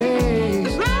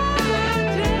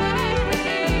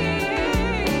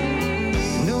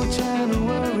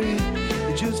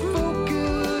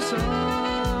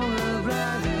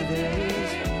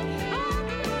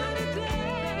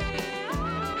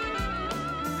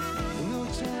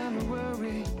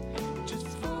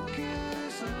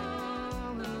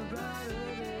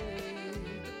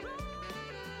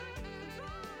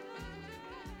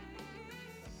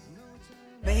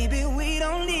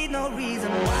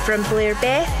From Blair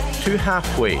Beth to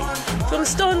Halfway, from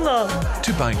Stonelaw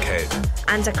to Bankhead,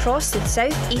 and across the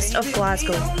south-east of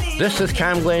Glasgow. This is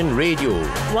Camglen Radio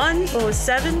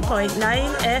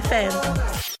 107.9 FM.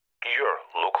 Your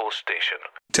local station.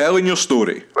 Telling your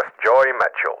story with Joy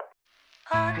Mitchell.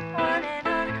 On and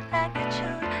on, like a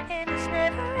tune in this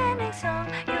never-ending song.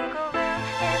 You go round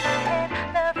in my head,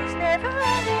 love is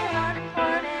never-ending.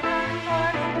 On and on.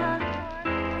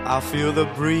 I feel the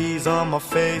breeze on my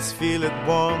face, feel it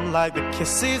warm like the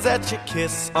kisses that you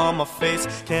kiss on my face.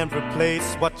 Can't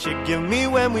replace what you give me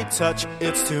when we touch.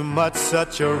 It's too much,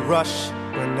 such a rush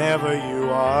whenever you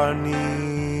are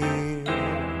near.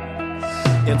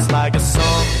 It's like a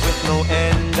song with no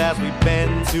end as we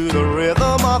bend to the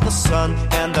rhythm of the sun.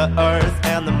 And the earth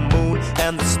and the moon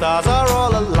and the stars are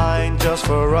all aligned just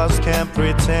for us. Can't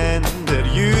pretend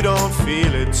that you don't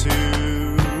feel it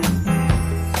too.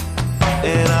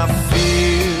 And I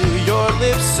feel your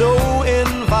lips so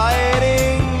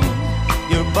inviting,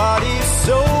 your body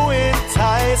so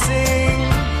enticing,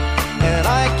 and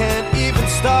I can't even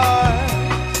start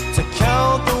to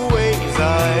count the ways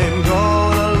I'm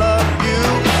gonna love you.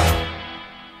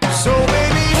 So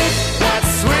baby, hit that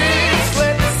switch,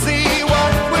 let's see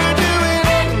what we're doing.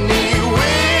 Any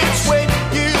which way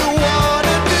you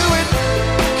wanna do it,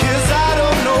 'cause I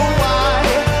don't know why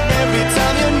every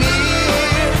time you're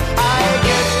near I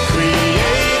get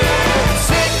creative.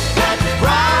 Take that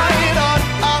ride on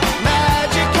a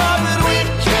magic carpet, we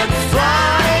can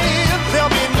fly. There'll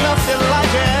be nothing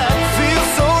like it. Feels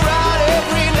so right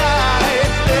every night.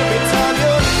 Every time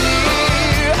you're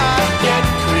near I get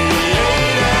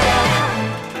creative.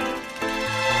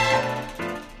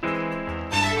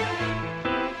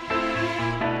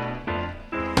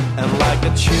 And like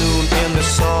a tune in the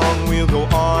song, we'll go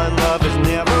on. Love is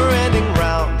never ending,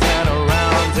 round and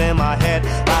around in my head,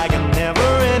 like a never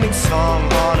ending song.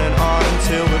 On and on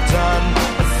till we're done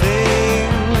the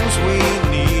things we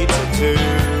need to do.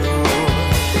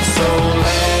 So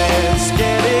let's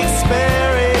get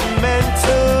experimental,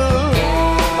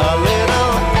 a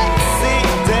little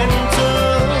accidental.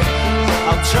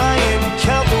 I'll try and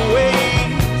count the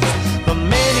ways, the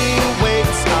many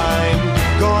ways I'm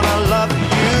gonna love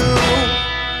you.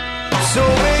 So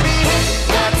baby, hit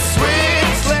that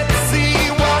switch, let's see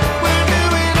what we're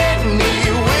doing. Any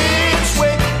which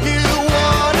way you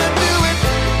wanna do it,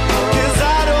 'cause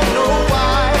I don't know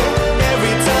why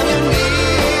every time you're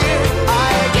near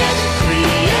I get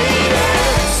creative.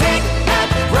 Take that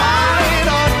ride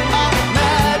on a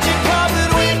magic carpet,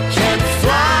 we can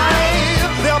fly.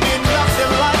 There'll be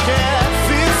nothing like it.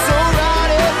 Feels so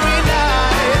right every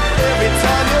night. Every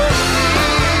time you're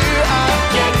near I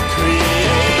get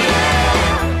creative.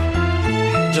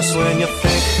 Just when you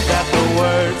think that the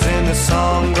words in the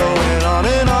song going on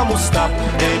and on will stop,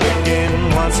 they begin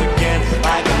once again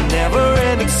like a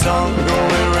never-ending song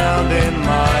going round in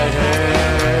my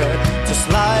head, just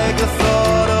like the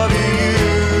thought of you.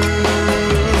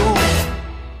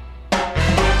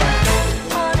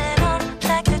 On and on,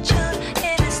 like a tune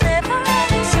in this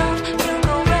never-ending song. You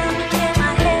go round in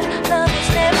my head, love is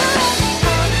never-ending.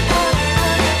 On and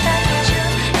on, like a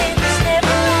tune in this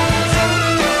never-ending song.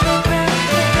 You go round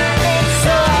in my head.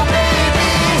 So baby,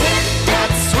 hit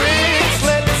that switch,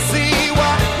 let's see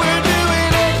what we're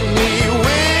doing. Any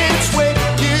which way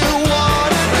you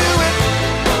wanna do it,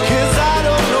 'cause I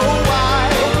don't know why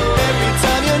every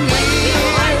time you're near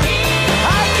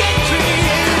I get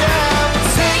creative.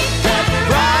 Take that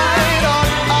ride on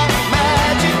a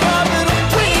magic carpet,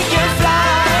 we can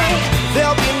fly.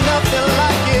 There'll be nothing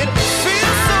like it.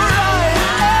 Feels so right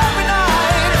every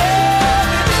night.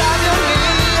 Every time you're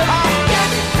near I get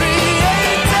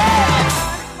creative.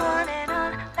 On and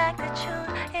on, like a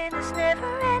tune in this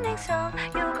never-ending song.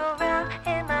 You go round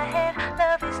in my head,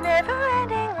 love is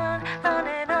never-ending. On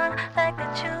and on, like the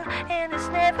tune in this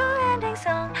never-ending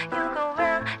song. You go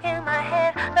round in my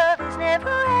head, love is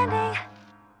never-ending.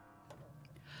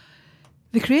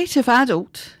 The creative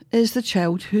adult is the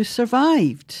child who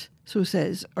survived, so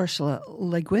says Ursula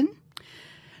Le Guin.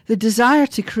 The desire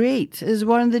to create is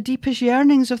one of the deepest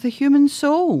yearnings of the human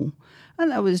soul.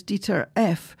 And that was Dieter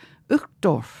F.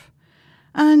 Uchtdorf.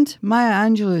 And Maya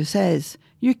Angelou says,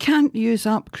 you can't use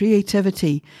up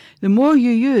creativity. The more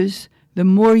you use, the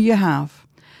more you have.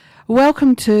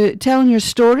 Welcome to Telling Your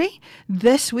Story.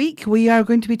 This week we are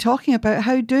going to be talking about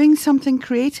how doing something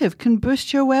creative can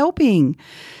boost your well-being.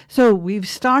 So we've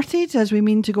started, as we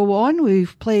mean to go on,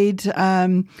 we've played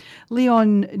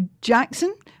Leon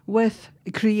Jackson with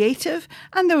creative,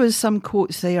 and there was some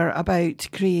quotes there about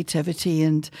creativity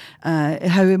and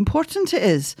how important it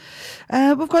is.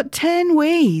 We've got 10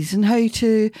 ways on how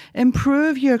to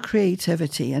improve your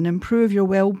creativity and improve your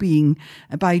well-being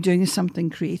by doing something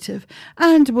creative,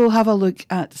 and we'll have a look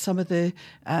at some of the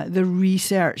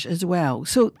research as well.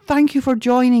 So thank you for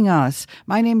joining us.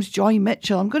 My name's Joy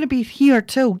Mitchell. I'm going to be here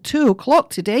till 2 o'clock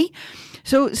today,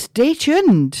 so stay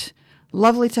tuned.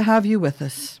 Lovely to have you with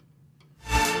us.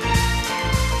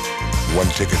 One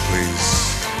ticket, please.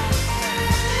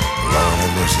 Lord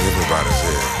have mercy, everybody's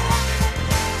here.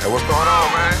 Hey, what's going on,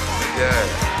 man? Yeah,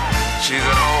 she's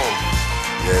at home.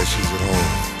 Yeah, she's at home.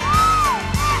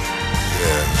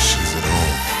 Yeah, she's at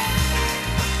home.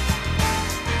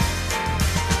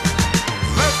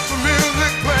 Let the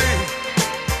music play.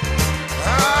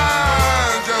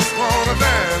 I just wanna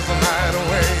dance the night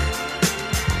away.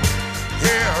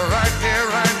 Yeah, right here,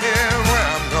 where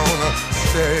I'm gonna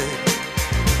stay.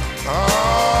 All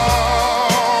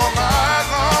night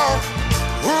long.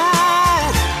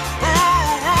 Ooh,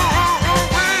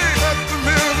 let the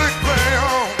music play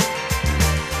on.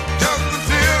 Just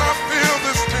until I feel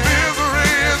this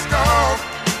misery is gone.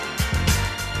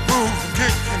 Move and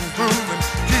kick and groove and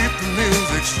keep the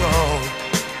music strong.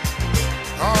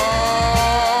 On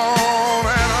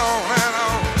and on and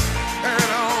on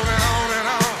and on and on and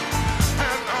on and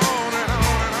on and on and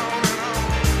on and on.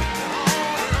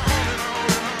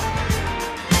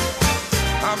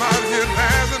 I'm out here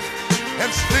dancing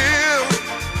and still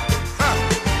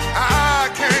I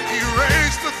can't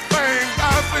erase the things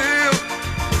I feel.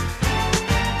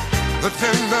 The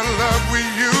tender love we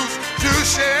used to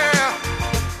share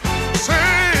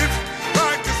seems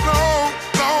like it's no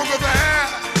longer there.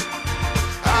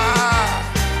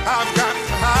 I've got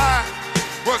to hide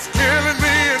what's killing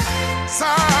me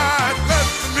inside. Let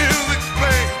the music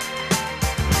play.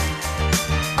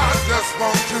 I just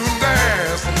want to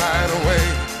dance the night away.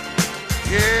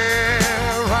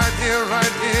 Yeah, right here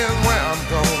is where I'm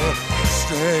gonna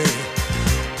stay.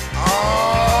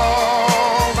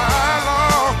 All night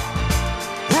long.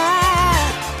 Ooh,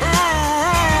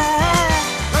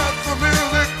 let the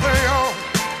music play on.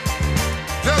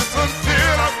 Just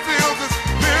until I feel this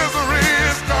misery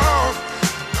is gone.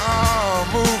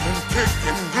 Moving,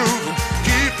 kicking, grooving,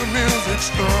 keep the music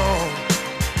strong.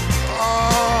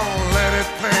 Oh, let it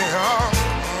play on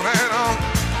and on.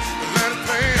 Let it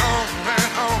play on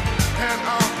and on and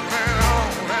on and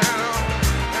on and on and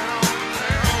on and on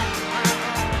and on.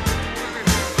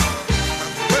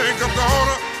 I think I'm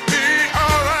gonna be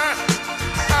alright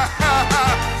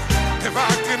if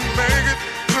I can make it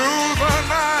through the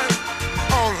night.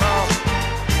 Oh Lord,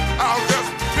 I'll just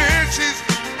pretend she's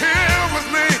here with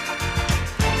me.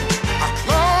 I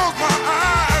close my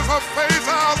eyes, her face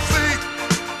I'll see.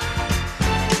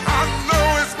 I know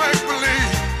it's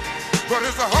make-believe, but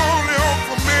it's the only hope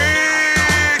for me.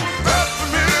 Let the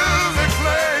music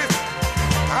play.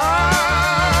 I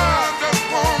just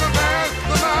wanna dance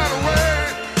the night away.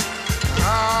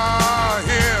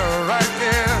 Here, right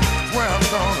here, where I'm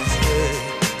gonna stay.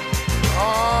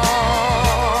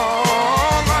 All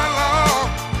night long.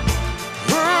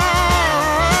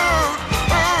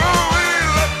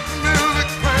 Let the music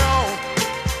play on.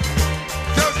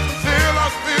 Just until I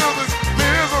feel this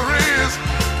misery is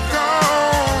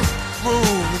gone.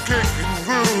 Move and kick and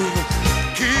groove and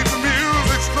keep the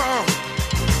music strong.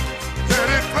 Let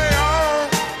it play on.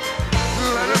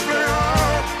 Let it play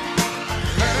on.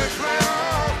 Let it play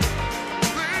on.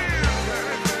 Please let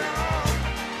it play on.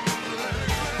 Let it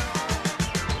play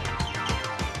on.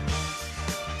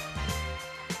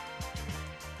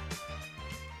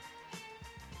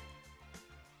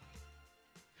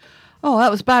 Oh,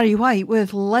 that was Barry White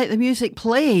with Let the Music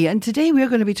Play. And today we're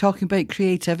going to be talking about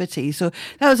creativity. So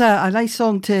that was a nice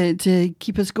song to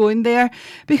keep us going there,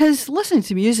 because listening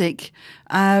to music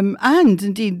and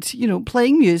indeed,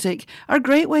 playing music are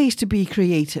great ways to be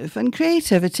creative. And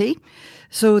creativity,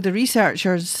 so the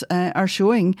researchers are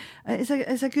showing, is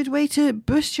a good way to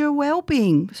boost your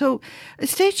well-being. So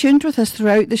stay tuned with us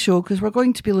throughout the show, because we're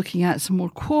going to be looking at some more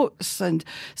quotes and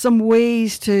some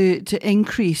ways to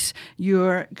increase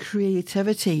your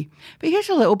creativity. But here's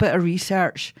a little bit of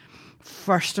research,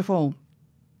 first of all.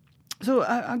 So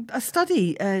a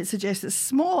study suggests that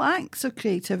small acts of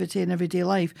creativity in everyday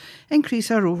life increase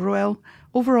our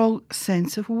overall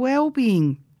sense of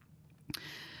well-being.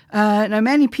 Now,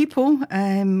 many people,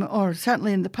 or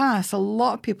certainly in the past, a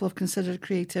lot of people have considered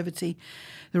creativity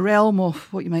the realm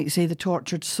of what you might say the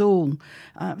tortured soul.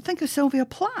 Think of Sylvia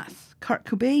Plath, Kurt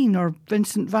Cobain, or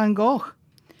Vincent van Gogh.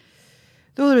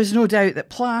 Though there is no doubt that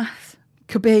Plath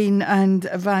Cobain and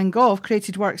Van Gogh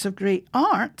created works of great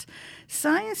art,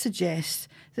 science suggests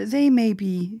that they may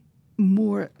be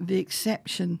more the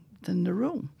exception than the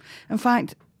rule. In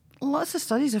fact, lots of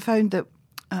studies have found that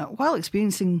while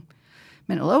experiencing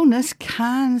mental illness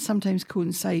can sometimes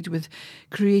coincide with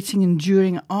creating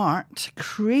enduring art,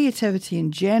 creativity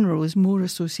in general is more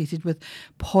associated with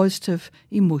positive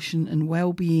emotion and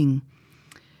well-being.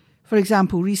 For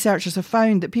example, researchers have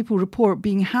found that people report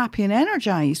being happy and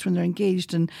energised when they're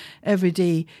engaged in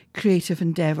everyday creative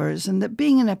endeavours, and that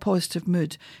being in a positive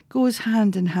mood goes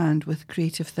hand in hand with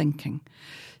creative thinking.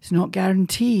 It's not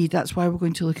guaranteed. That's why we're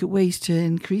going to look at ways to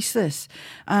increase this.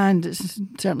 And it's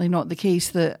certainly not the case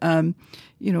that,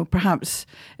 perhaps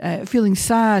feeling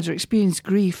sad or experiencing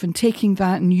grief and taking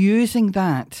that and using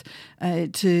that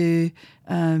to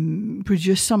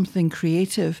produce something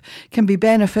creative can be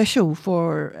beneficial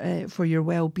for your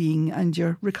well-being and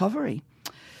your recovery.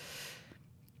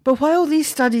 But while these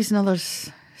studies and others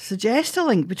suggest a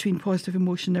link between positive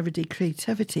emotion and everyday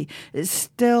creativity, it's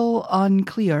still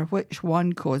unclear which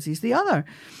one causes the other,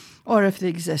 or if they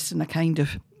exist in a kind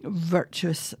of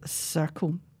virtuous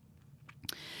circle.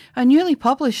 A newly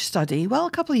published study, a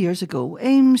couple of years ago,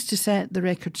 aims to set the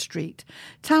record straight.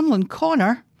 Tamlin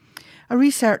Connor, a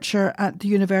researcher at the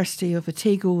University of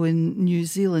Otago in New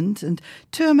Zealand, and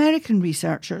two American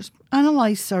researchers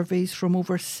analysed surveys from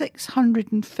over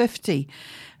 650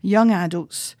 young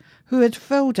adults who had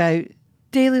filled out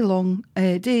daily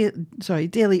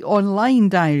online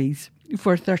diaries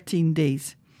for 13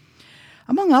 days.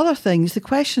 Among other things, the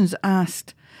questions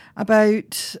asked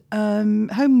about how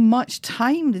much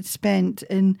time they'd spent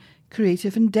in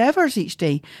creative endeavours each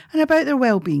day and about their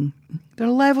well-being, their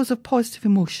levels of positive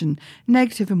emotion,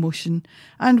 negative emotion,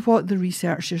 and what the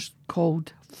researchers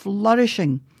called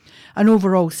flourishing, an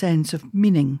overall sense of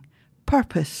meaning,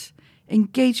 purpose,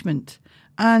 engagement,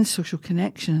 and social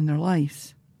connection in their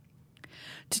lives.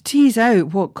 To tease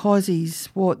out what causes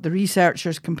what the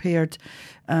researchers compared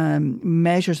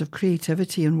measures of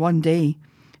creativity on one day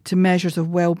to measures of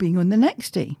well-being on the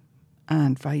next day,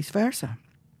 and vice versa.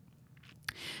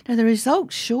 Now, the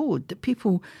results showed that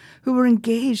people who were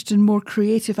engaged in more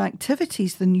creative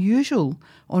activities than usual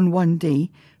on one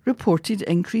day reported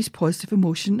increased positive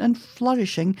emotion and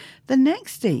flourishing the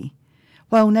next day,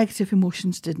 while negative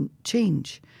emotions didn't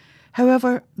change.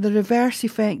 However, the reverse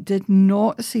effect did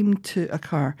not seem to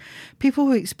occur. People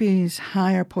who experienced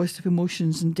higher positive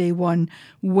emotions on day one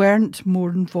weren't more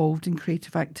involved in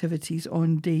creative activities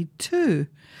on day two,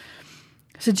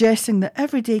 suggesting that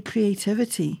everyday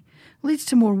creativity leads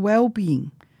to more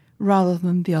well-being rather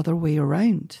than the other way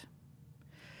around.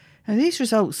 Now, these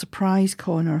results surprised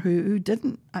Connor, who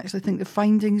didn't actually think the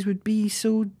findings would be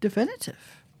so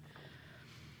definitive.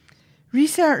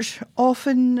 Research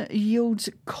often yields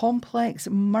complex,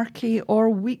 murky or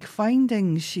weak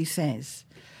findings, she says.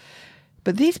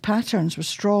 But these patterns were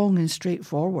strong and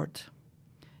straightforward.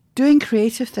 Doing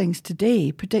creative things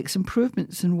today predicts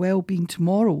improvements in well-being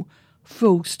tomorrow,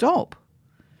 full stop.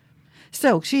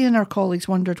 Still, she and her colleagues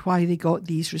wondered why they got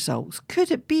these results. Could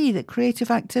it be that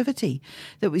creative activity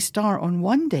that we start on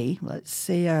one day, let's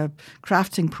say a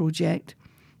crafting project,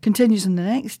 continues on the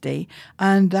next day,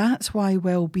 and that's why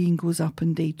well-being goes up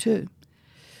on day two?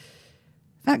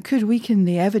 That could weaken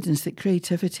the evidence that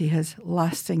creativity has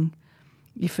lasting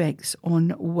effects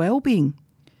on well-being.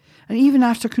 And even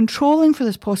after controlling for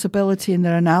this possibility in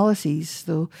their analyses,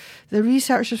 though, the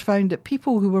researchers found that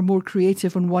people who were more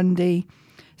creative on one day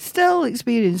still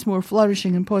experience more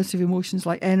flourishing and positive emotions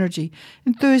like energy,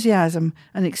 enthusiasm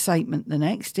and excitement the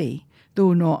next day,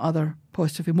 though not other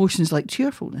positive emotions like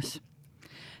cheerfulness.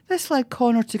 This led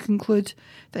Connor to conclude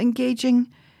that engaging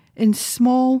in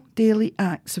small daily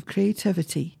acts of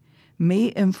creativity may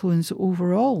influence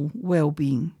overall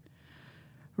well-being,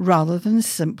 rather than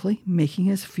simply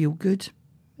making us feel good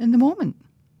in the moment.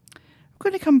 I'm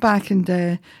going to come back and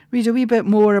read a wee bit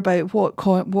more about what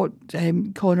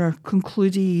Connor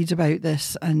concluded about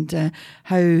this and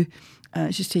how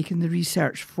she's taken the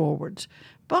research forward.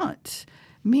 But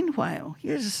meanwhile,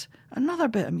 here's another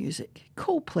bit of music.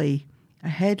 Coldplay, A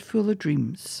Head Full of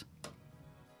Dreams.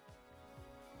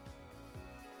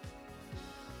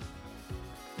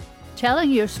 Telling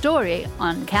your story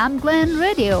on Cam Glen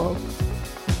Radio.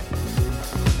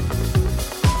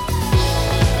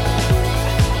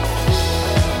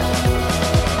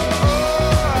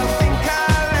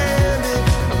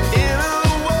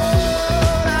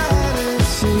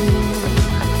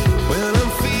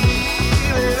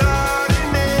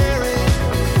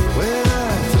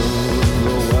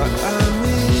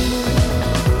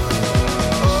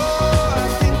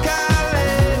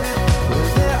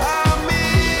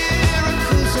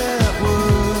 That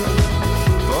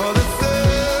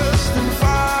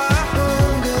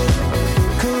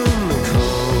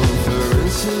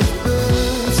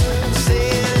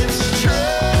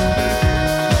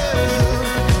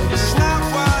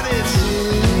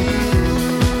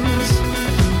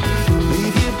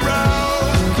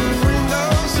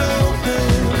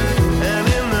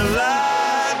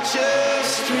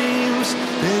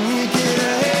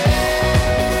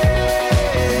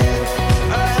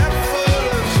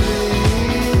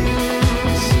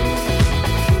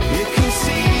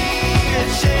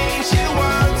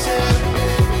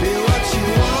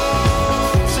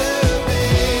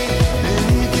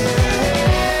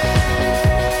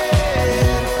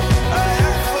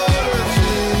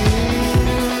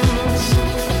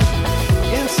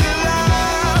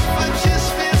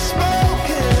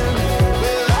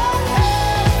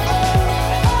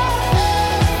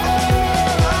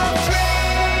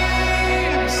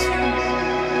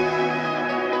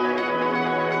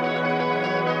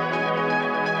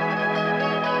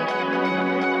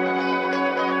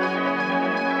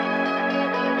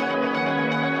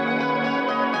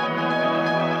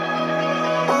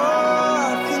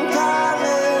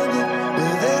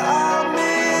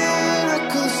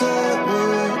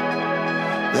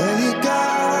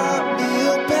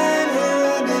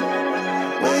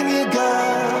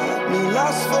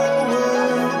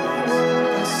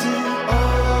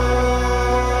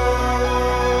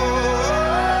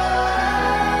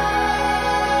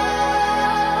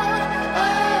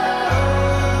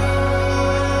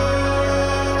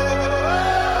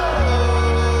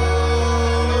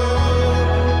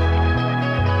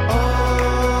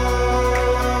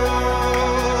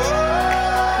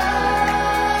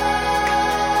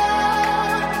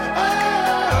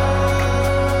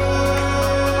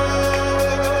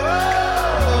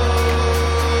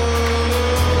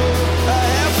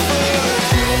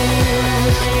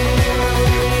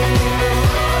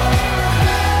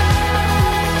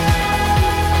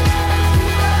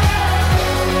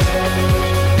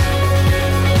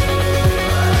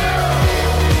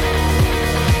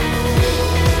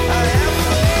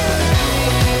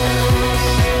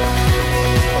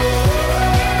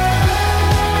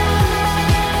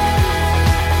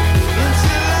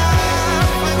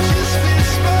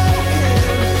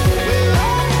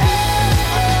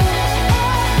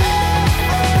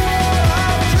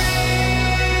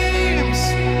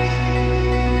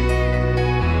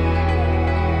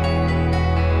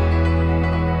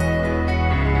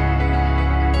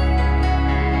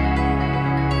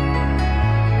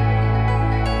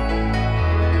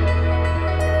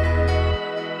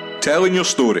Telling Your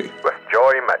Story with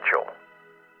Joy Mitchell.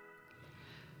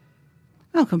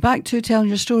 Welcome back to Telling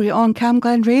Your Story on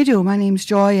Camglen Radio. My name's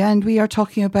Joy, and we are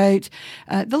talking about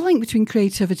the link between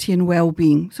creativity and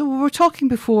well-being. So we were talking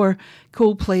before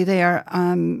Coldplay there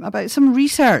about some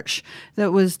research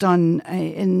that was done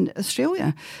in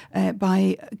Australia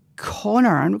by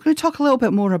Connor, and we're going to talk a little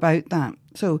bit more about that.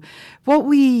 So what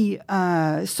we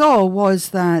saw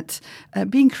was that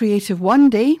being creative one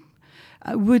day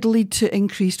would lead to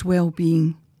increased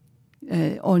well-being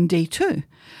on day two.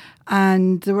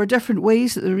 And there were different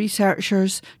ways that the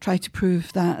researchers tried to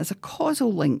prove that as a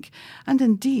causal link. And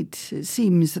indeed, it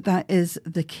seems that that is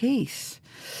the case.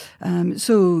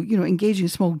 So, engaging in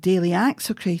small daily acts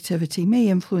of creativity may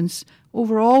influence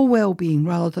overall well-being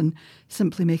rather than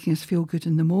simply making us feel good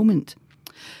in the moment.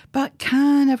 But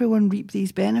can everyone reap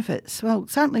these benefits? Well,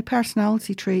 certainly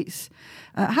personality traits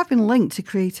have been linked to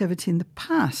creativity in the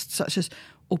past, such as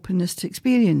openness to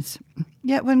experience.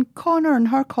 Yet when Connor and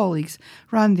her colleagues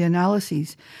ran the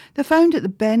analyses, they found that the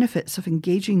benefits of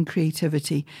engaging in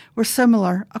creativity were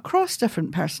similar across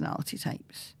different personality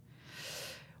types.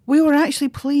 We were actually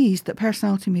pleased that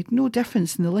personality made no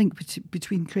difference in the link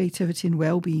between creativity and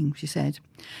well-being, she said.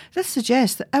 This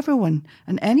suggests that everyone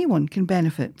and anyone can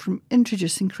benefit from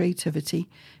introducing creativity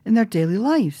in their daily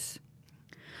lives.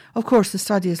 Of course, the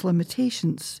study has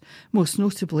limitations, most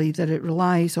notably that it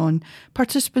relies on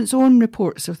participants' own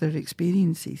reports of their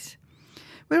experiences.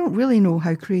 We don't really know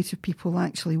how creative people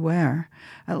actually were,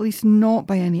 at least not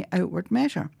by any outward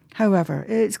measure. However,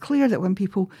 it's clear that when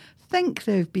people think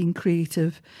they've been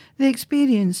creative, they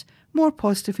experience more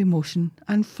positive emotion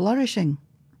and flourishing.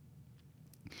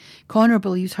 Connor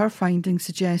believes her findings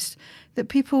suggest that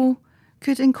people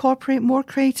could incorporate more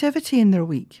creativity in their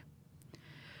week.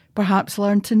 Perhaps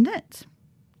learn to knit,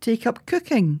 take up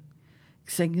cooking,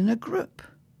 sing in a group,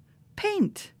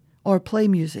 paint, or play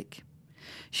music.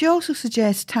 She also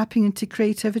suggests tapping into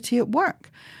creativity at work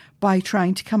by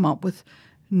trying to come up with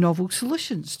novel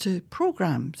solutions to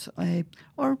programs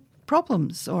or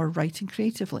problems or writing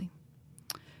creatively.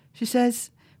 She says,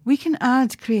 we can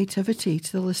add creativity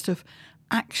to the list of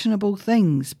actionable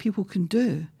things people can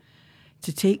do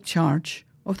to take charge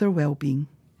of their well-being.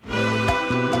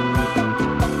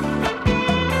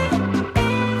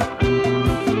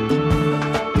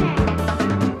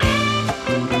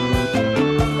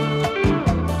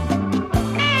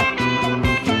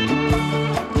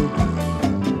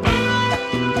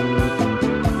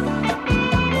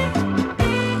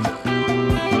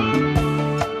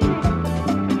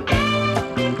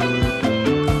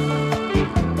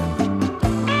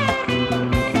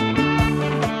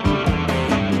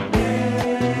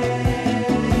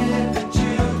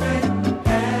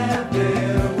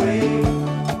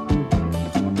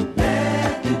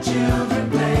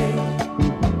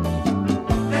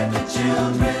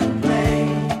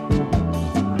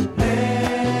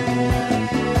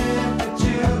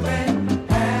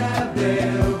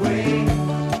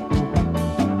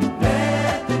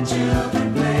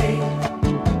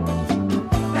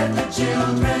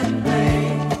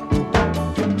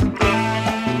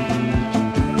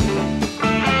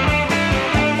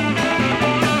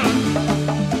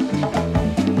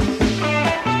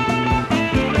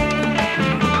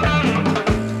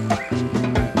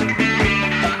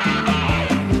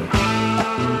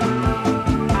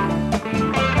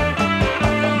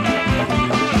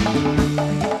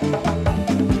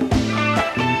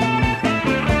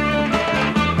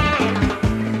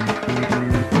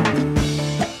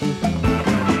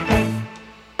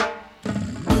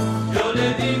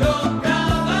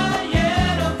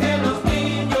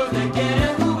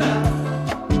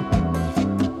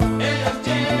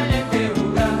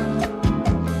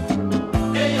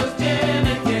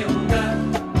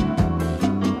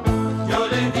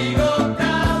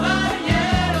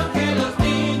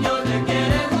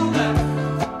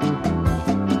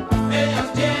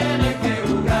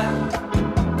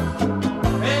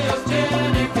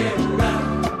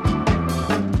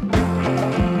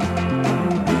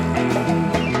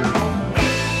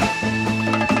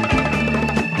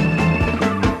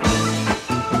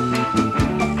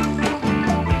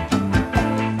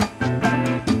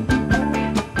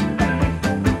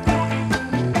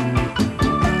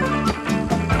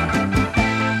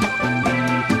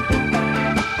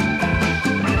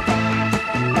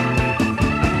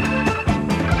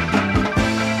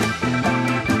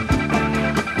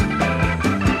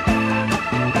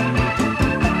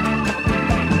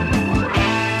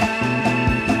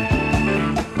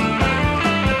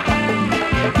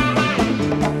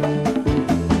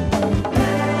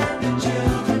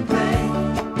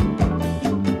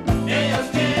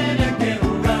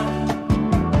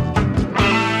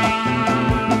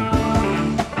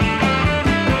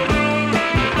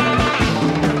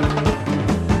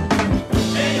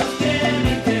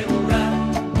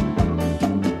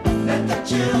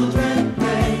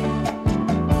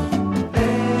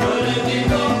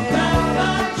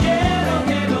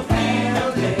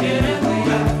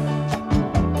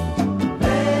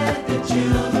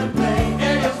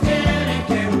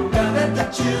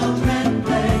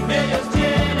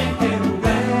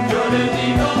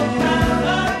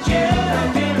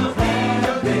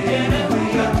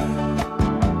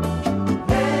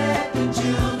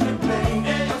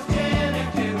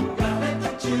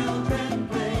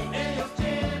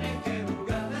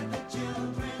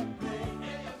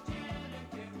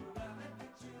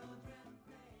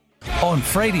 On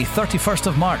Friday, 31st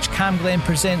of March, Camglen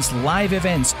Presents live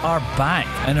events are back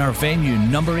in our venue,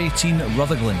 number 18,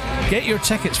 Rutherglen. Get your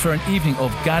tickets for an evening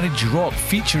of garage rock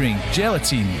featuring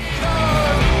Gelatine,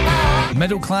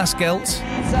 Middle Class Guilt,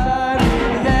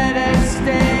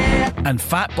 and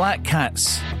Fat Black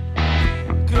Cats.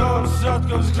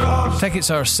 Tickets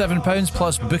are £7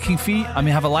 plus booking fee, and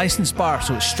we have a licensed bar,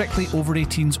 so it's strictly over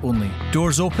 18s only.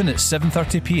 Doors open at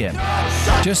 7:30pm.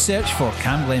 Just search for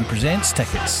Camglen Presents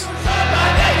tickets.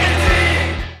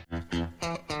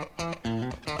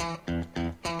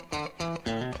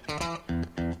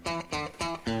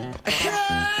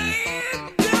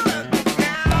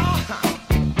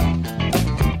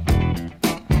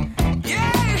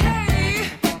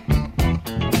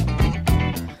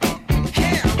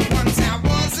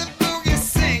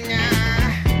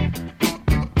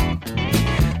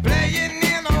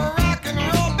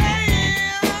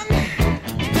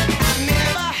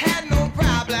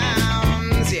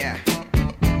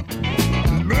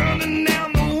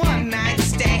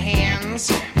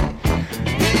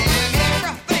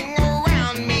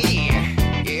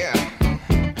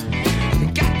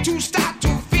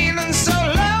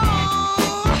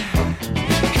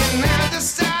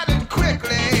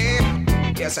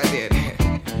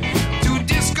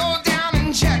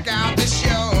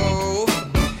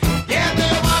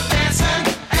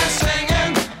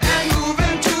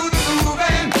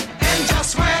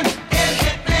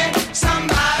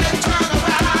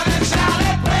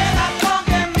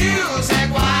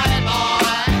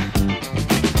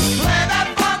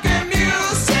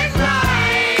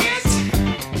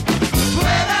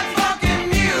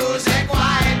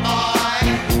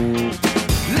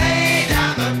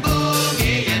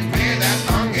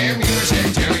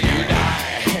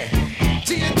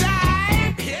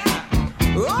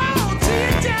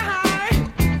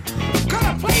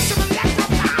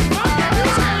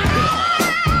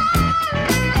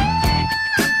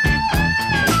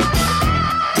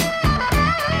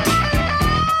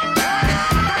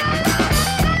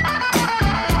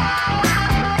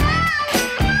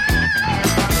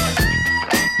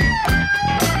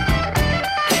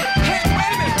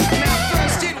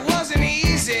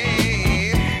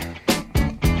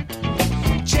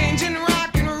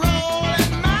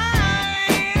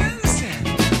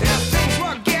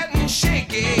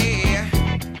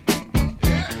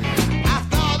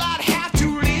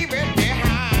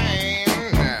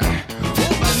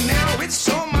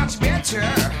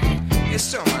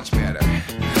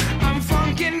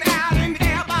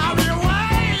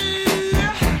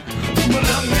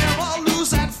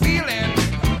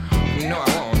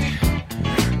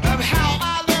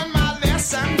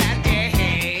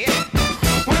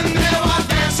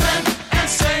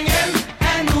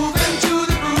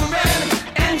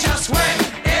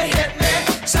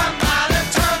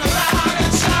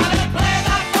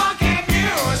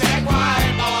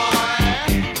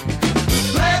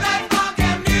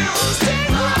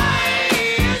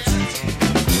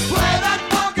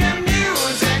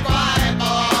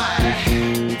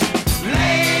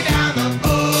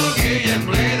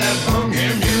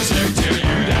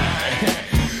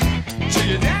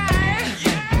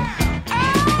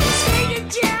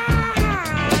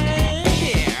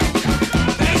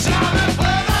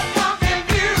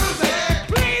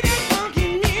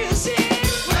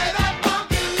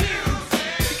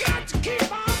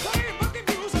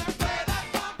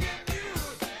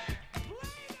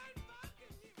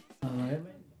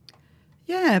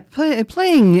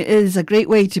 Playing is a great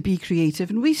way to be creative,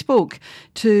 and we spoke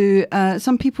to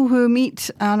some people who meet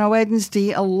on a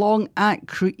Wednesday along at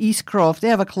Eastcroft. They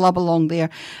have a club along there,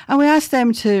 and we asked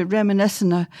them to reminisce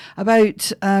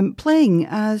about playing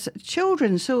as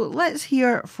children. So let's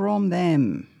hear from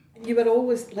them. You were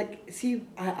always like, see,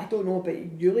 I don't know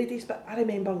about you ladies, but I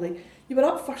remember like you were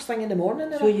up first thing in the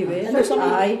morning. So you were,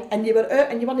 and you were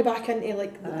out and you weren't back into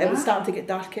like it was starting to get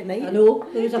dark at night. I know.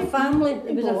 There was a family.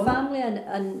 There was a family,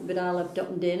 and where I lived up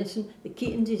in Denison, the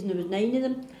Keatonses, and there was 9 of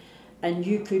them. And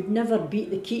you could never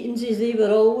beat the Keatonses. They were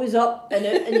always up and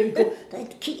out, and you would go, the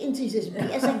Keatonses is beat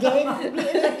us again, beat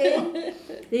us again.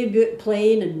 They'd be out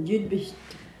playing, and you'd be.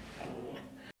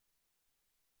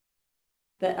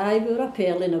 But we were up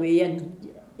early in a way,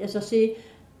 and as I say,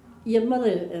 your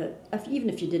mother, even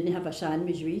if you didn't have a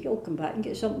sandwich, you all come back and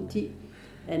get something to eat.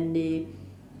 And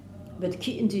with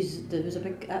Keatonses, there was a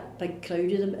big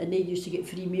crowd of them, and they used to get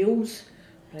free meals.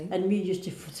 Right. And we used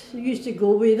to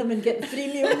go with them and get the free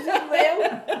meals as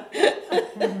well.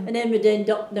 And then we'd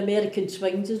end up in American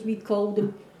Swings, as we called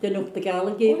them, down off the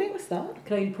Gallagher. Oh, right, what's that?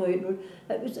 Crown Point Road.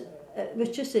 It was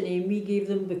just a name we gave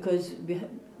them because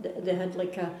they had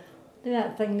like a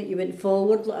that thing that you went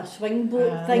forward, like a swing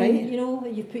boat thing, right. you know,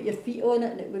 you put your feet on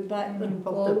it and it went backwards and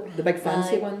forward. The big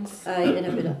fancy Aye, ones. Aye,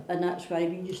 and that's why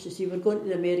we used to say we're going to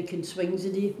the American Swings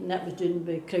today, and that was down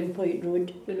by Crown Point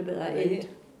Road, down about that end.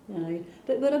 Aye.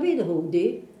 But we're away the whole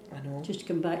day. I know. Just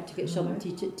come back to get something to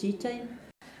eat at tea time.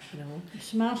 I know.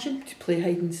 Smashing. To play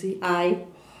hide and seek. Aye.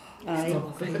 Aye. Still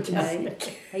hide and Aye.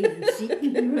 seek. Hide and seek.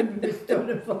 Remember we stood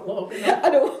it for long I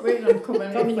know. when I'm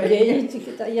coming Coming to again, you take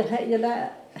it, you're head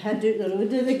out the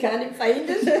road and they can't find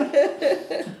us.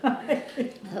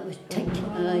 That was ticking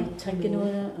on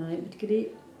it. Aye, it was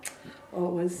great. Oh,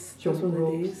 it was. Jump Just one of the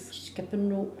ropes. days. Skipping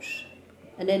ropes.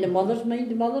 And then the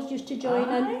mothers used to join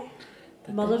in.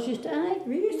 The mothers used to, aye.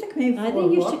 We used to come in Aye, for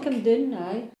they used to work. come down,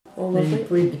 aye. Oh, Then we lovely.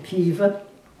 played the peaver.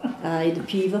 Aye, the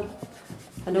peaver.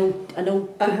 An old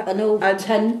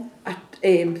tin.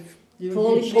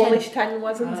 Polished tin,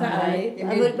 wasn't it? Aye.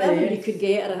 Whatever you could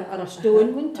get, or a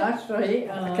stone, wasn't it? That's right.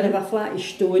 A kind of a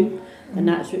flattish stone, and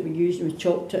that's what we used, and we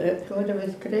chopped it out. God, it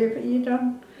was great what you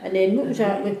done. And then what was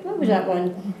that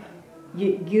one?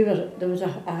 You were, there was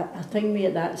a thing me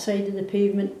at that side of the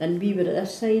pavement, and we were at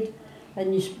this side,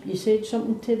 and you said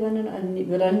something to one, and we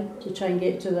were in to try and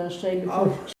get to the other side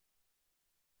before.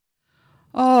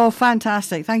 Oh,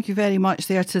 fantastic. Thank you very much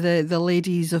there to the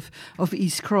ladies of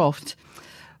East Croft.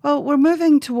 Well, we're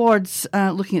moving towards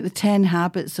looking at the 10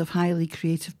 habits of highly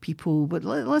creative people, but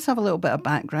let's have a little bit of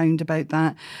background about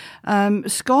that.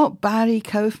 Scott Barry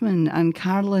Kaufman and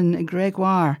Carolyn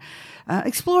Gregoire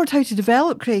explored how to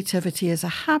develop creativity as a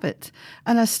habit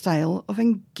and a style of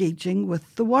engaging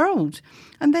with the world.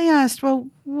 And they asked, well,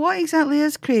 what exactly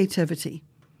is creativity?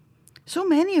 So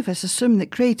many of us assume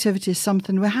that creativity is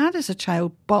something we had as a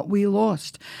child but we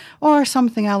lost, or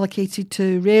something allocated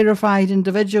to rarefied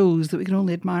individuals that we can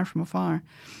only admire from afar.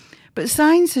 But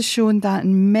science has shown that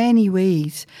in many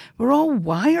ways we're all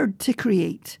wired to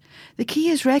create. The key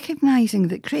is recognising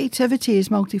that creativity is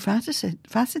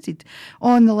multifaceted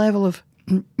on the level of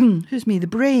the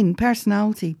brain,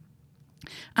 personality,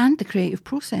 and the creative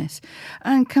process,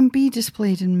 and can be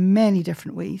displayed in many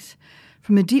different ways.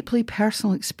 From a deeply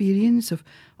personal experience of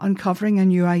uncovering a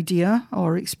new idea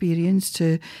or experience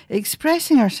to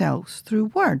expressing ourselves through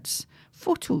words,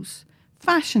 photos,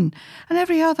 fashion, and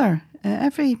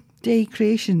everyday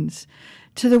creations,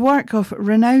 to the work of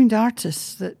renowned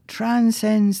artists that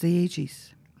transcends the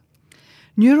ages.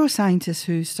 Neuroscientists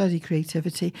who study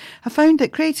creativity have found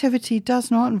that creativity does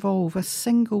not involve a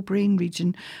single brain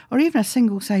region or even a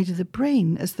single side of the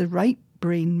brain, as the right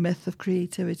brain myth of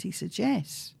creativity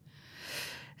suggests.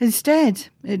 Instead,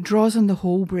 it draws on the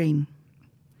whole brain.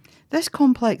 This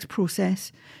complex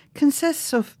process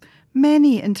consists of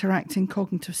many interacting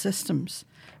cognitive systems,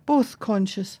 both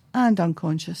conscious and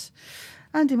unconscious,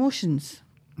 and emotions,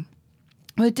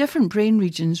 with different brain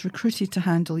regions recruited to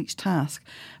handle each task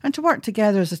and to work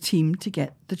together as a team to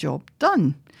get the job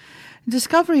done.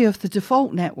 Discovery of the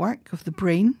default network of the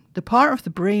brain, the part of the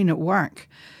brain at work,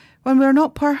 when we are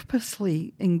not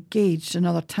purposely engaged in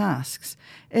other tasks,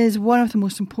 is one of the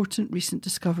most important recent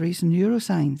discoveries in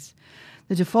neuroscience.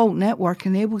 The default network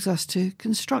enables us to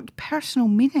construct personal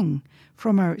meaning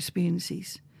from our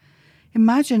experiences.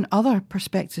 Imagine other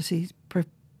perspectives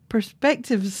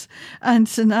and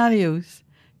scenarios.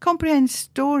 Comprehend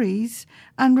stories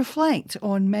and reflect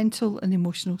on mental and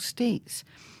emotional states,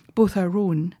 both our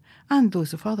own and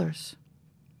those of others.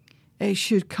 It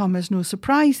should come as no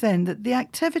surprise then that the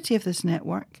activity of this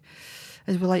network,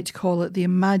 as we like to call it the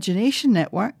imagination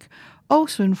network,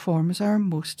 also informs our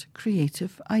most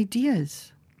creative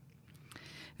ideas.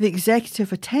 The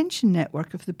executive attention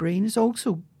network of the brain is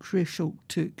also crucial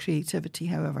to creativity,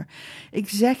 however.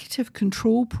 Executive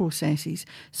control processes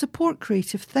support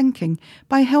creative thinking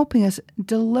by helping us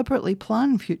deliberately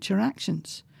plan future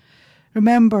actions.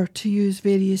 Remember to use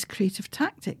various creative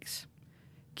tactics.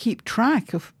 Keep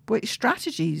track of which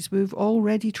strategies we've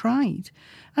already tried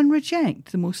and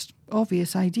reject the most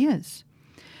obvious ideas.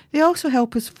 They also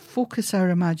help us focus our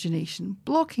imagination,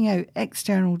 blocking out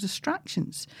external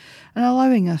distractions and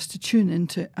allowing us to tune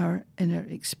into our inner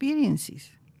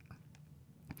experiences.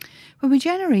 When we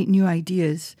generate new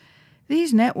ideas,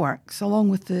 these networks, along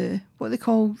with what they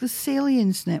call the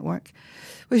salience network,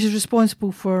 which is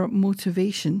responsible for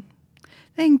motivation,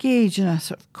 they engage in a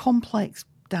sort of complex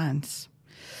dance.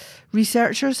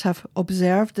 Researchers have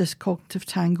observed this cognitive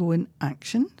tango in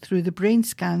action through the brain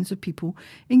scans of people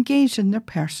engaged in their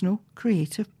personal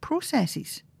creative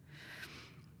processes.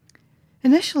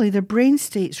 Initially, their brain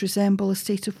states resemble a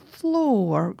state of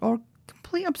flow or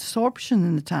complete absorption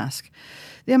in the task.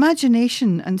 The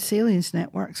imagination and salience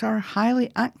networks are highly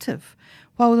active,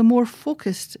 while the more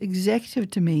focused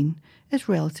executive domain is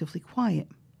relatively quiet.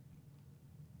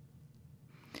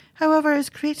 However, as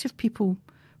creative people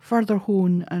further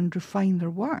hone and refine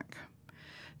their work,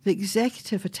 the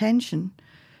executive attention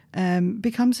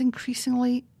becomes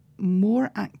increasingly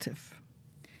more active.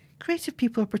 Creative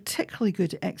people are particularly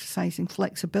good at exercising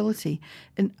flexibility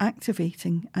in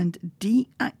activating and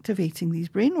deactivating these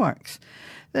brainworks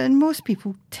that in most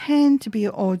people tend to be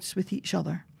at odds with each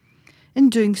other. In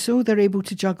doing so, they're able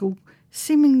to juggle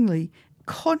seemingly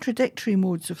contradictory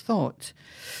modes of thought,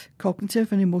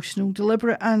 cognitive and emotional,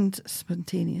 deliberate and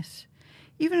spontaneous.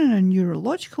 Even on a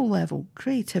neurological level,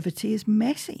 creativity is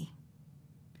messy.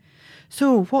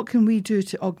 So, what can we do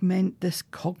to augment this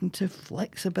cognitive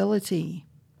flexibility?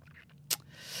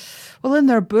 Well, in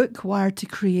their book, Wired to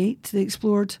Create, they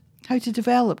explored how to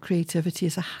develop creativity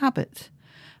as a habit,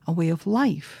 a way of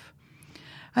life,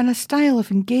 and a style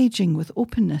of engaging with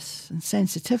openness and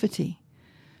sensitivity,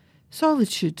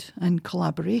 solitude and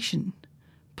collaboration,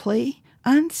 play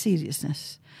and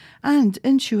seriousness, and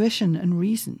intuition and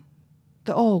reason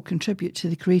that all contribute to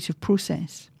the creative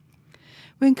process.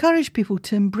 We encourage people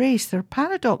to embrace their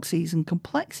paradoxes and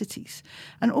complexities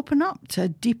and open up to a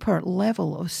deeper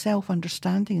level of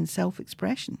self-understanding and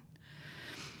self-expression.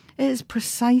 It is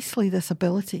precisely this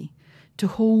ability to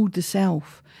hold the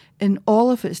self in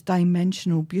all of its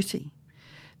dimensional beauty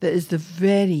that is the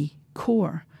very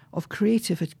core of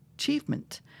creative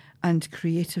achievement and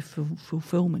creative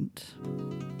fulfillment.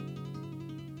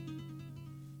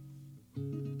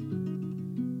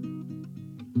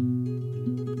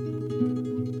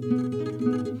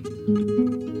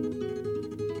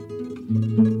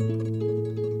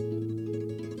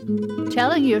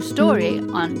 Telling your story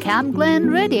on Cam Glen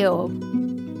Radio.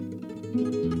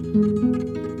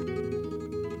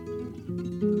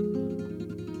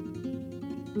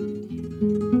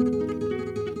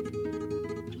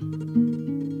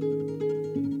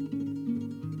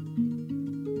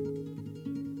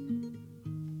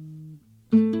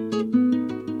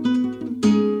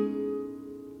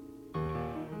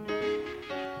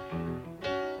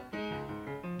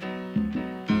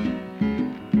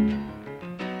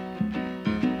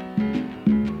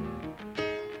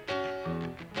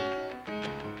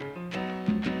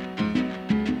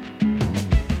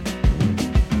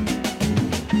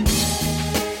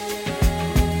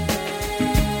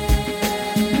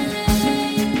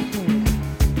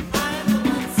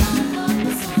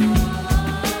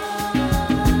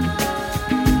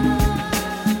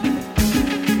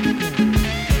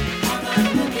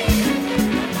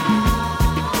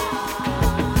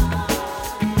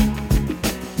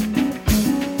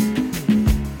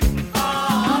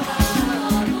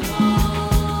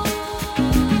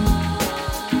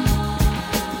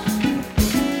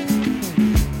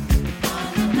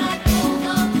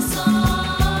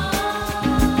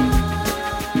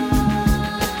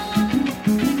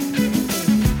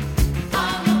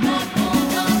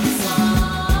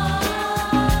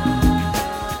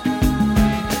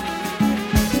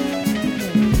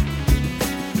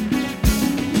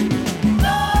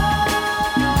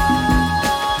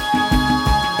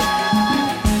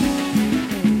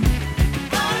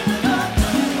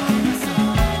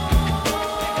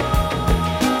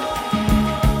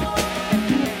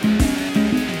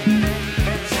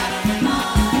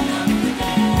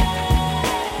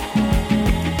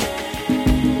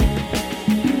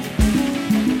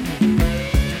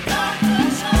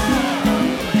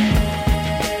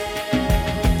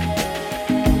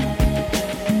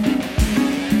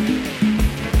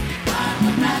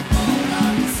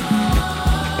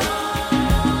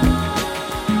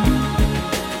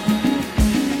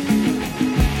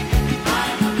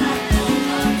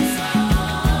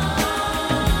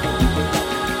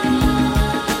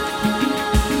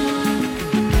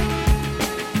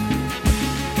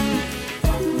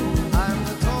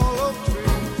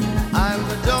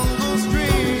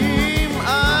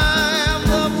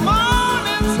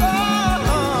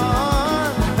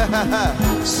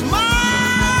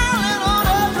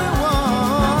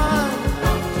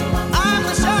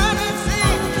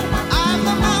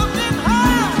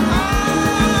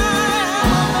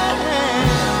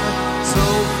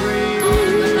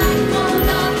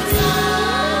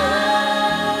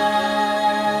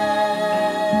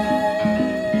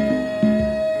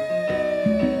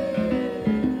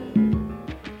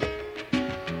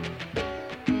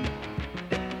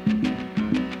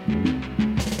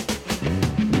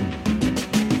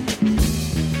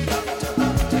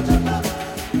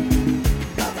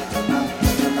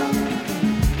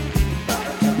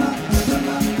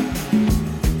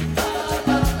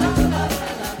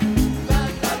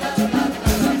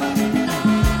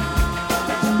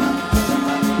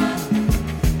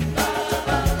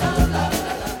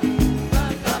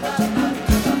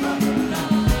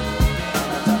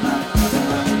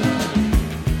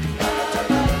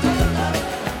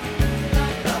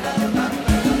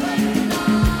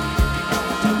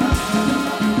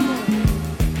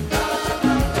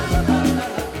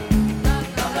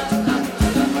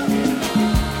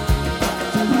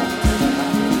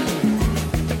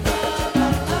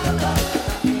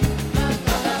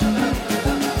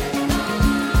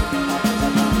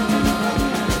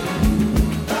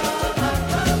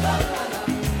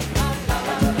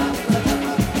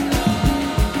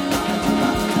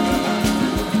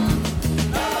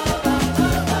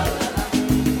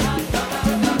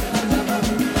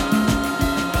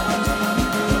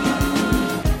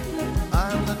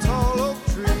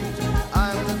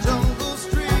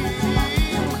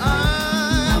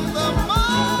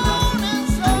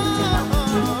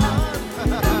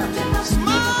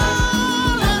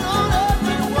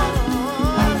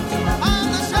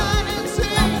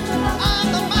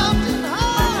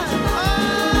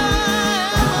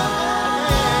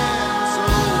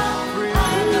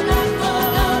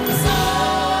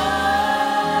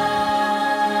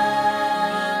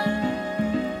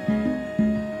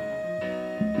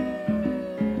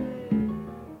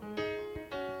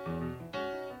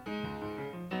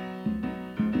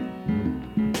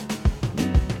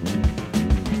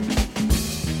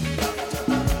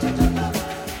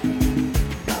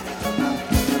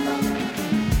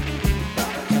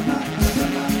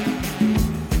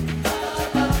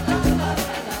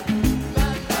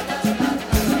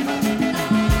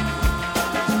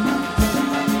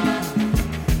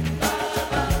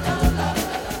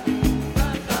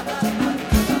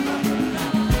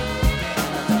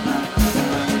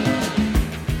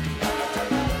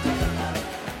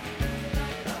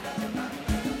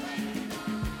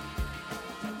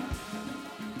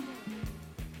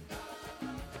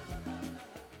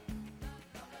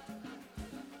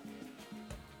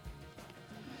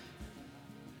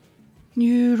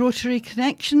 New Rotary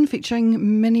Connection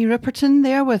featuring Minnie Riperton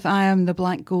there with I Am the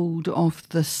Black Gold of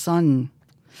the Sun.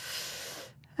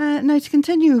 Now, to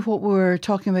continue what we were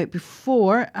talking about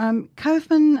before,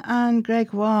 Kaufman and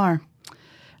Gregoire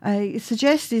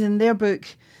suggested in their book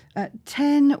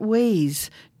 10 ways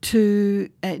to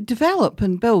develop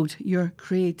and build your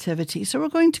creativity. So we're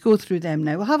going to go through them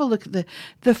now. We'll have a look at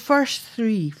the first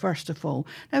three, first of all.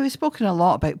 Now, we've spoken a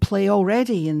lot about play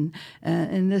already in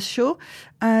this show,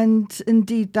 and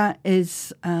indeed that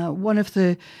is one of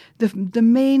the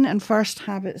main and first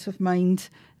habits of mind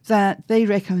that they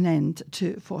recommend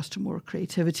to foster more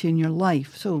creativity in your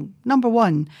life. So, number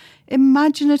one,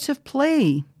 imaginative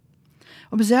play.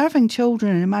 Observing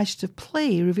children in imaginative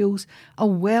play reveals a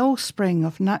wellspring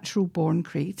of natural-born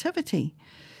creativity.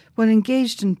 When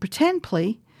engaged in pretend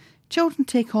play, children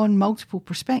take on multiple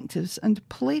perspectives and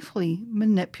playfully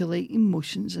manipulate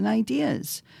emotions and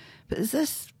ideas. But is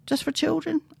this just for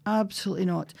children? Absolutely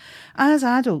not. As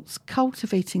adults,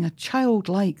 cultivating a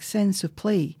childlike sense of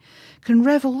play can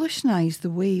revolutionise the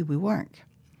way we work.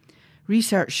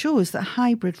 Research shows that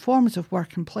hybrid forms of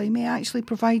work and play may actually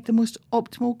provide the most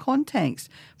optimal context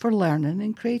for learning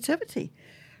and creativity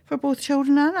for both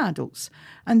children and adults,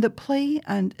 and that play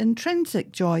and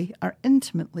intrinsic joy are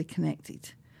intimately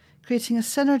connected, creating a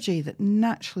synergy that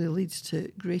naturally leads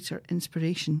to greater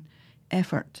inspiration,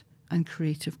 effort, and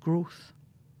creative growth.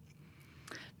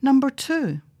 Number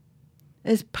two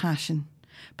is passion.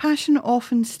 Passion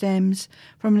often stems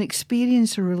from an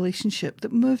experience or relationship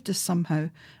that moved us somehow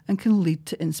and can lead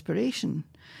to inspiration.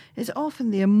 It's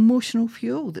often the emotional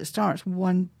fuel that starts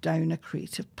one down a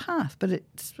creative path, but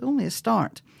it's only a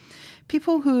start.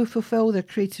 People who fulfill their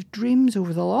creative dreams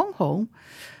over the long haul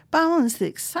balance the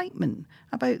excitement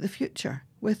about the future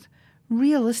with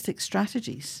realistic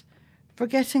strategies for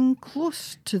getting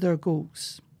close to their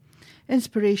goals.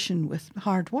 Inspiration with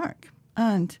hard work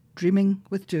and dreaming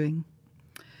with doing.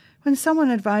 When someone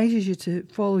advises you to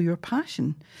follow your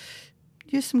passion,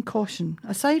 use some caution.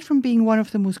 Aside from being one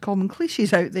of the most common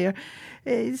cliches out there,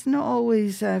 it's not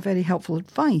always very helpful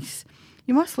advice.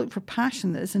 You must look for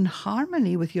passion that is in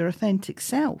harmony with your authentic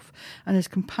self and is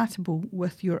compatible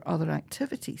with your other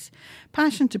activities.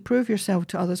 Passion to prove yourself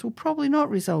to others will probably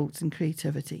not result in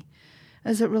creativity,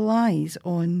 as it relies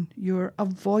on your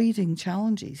avoiding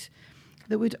challenges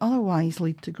that would otherwise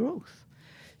lead to growth.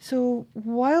 So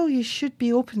while you should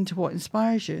be open to what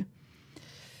inspires you,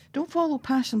 don't follow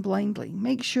passion blindly.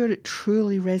 Make sure it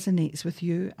truly resonates with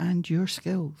you and your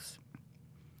skills.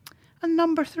 And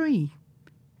number three,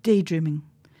 daydreaming.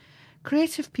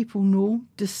 Creative people know,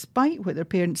 despite what their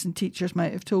parents and teachers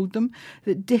might have told them,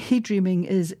 that daydreaming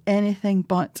is anything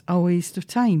but a waste of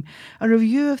time. A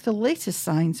review of the latest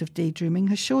science of daydreaming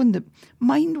has shown that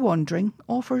mind wandering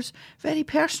offers very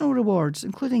personal rewards,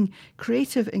 including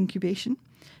creative incubation,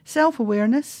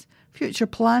 self-awareness, future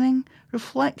planning,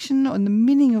 reflection on the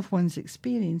meaning of one's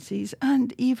experiences,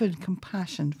 and even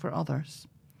compassion for others.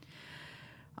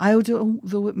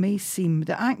 Although it may seem,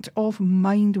 the act of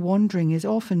mind wandering is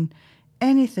often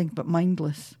anything but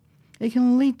mindless. It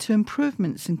can lead to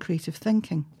improvements in creative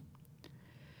thinking.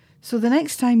 So the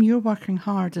next time you're working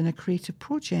hard on a creative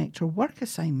project or work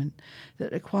assignment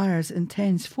that requires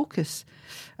intense focus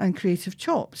and creative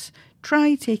chops,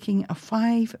 try taking a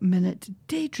 5-minute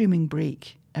daydreaming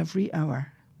break every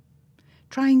hour.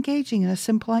 Try engaging in a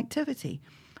simple activity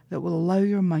that will allow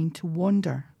your mind to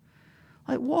wander,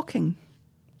 like walking,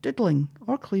 doodling,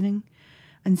 or cleaning,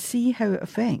 and see how it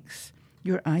affects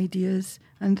your ideas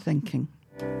and thinking.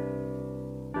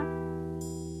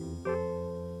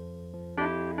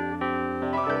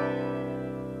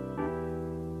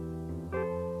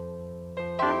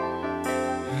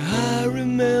 I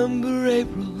remember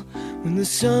April when the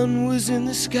sun was in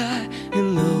the sky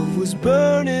and love was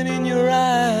burning in your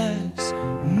eyes.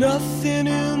 Nothing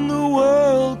in the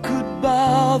world could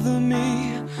bother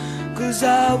me, 'cause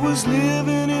I was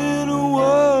living in a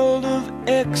world of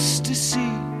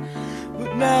ecstasy.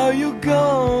 But now you're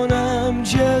gone, I'm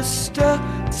just a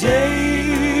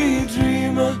daydreamer.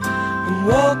 I'm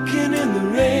walking in the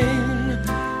rain,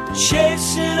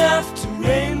 chasing after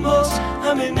rainbows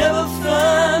I may never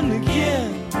find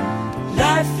again.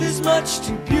 Life is much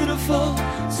too beautiful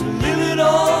to live it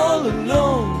all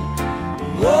alone.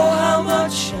 Oh, how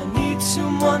much I need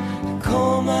someone to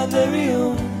call my very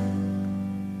own.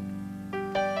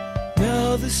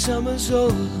 Now the summer's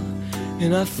over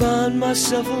and I find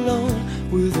myself alone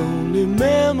with only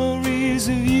memories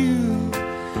of you.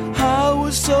 I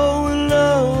was so in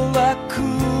love I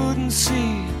couldn't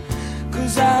see,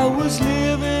 'cause I was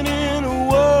living in a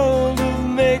world of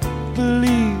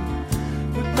make-believe.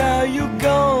 But now you're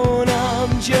gone,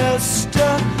 I'm just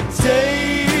a day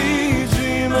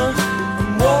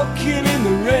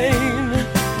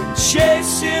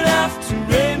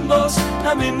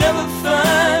I may never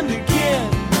find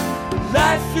again.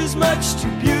 Life is much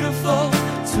too beautiful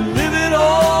to live it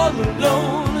all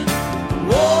alone.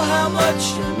 Oh, how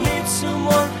much I need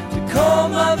someone to call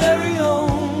my very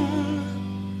own.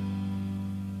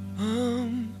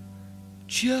 I'm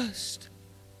just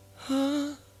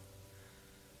a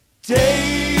daydreamer.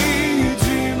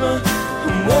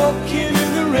 I'm walking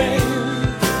in the rain,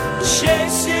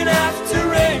 chasing after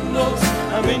rainbows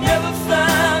I may never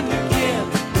find again.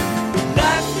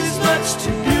 Life is much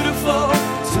too beautiful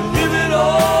to live it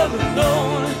all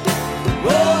alone.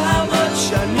 Oh, how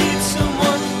much I need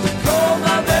someone to call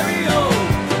my very own.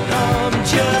 I'm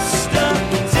just a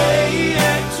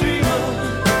daydreamer,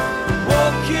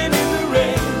 walking in the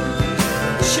rain,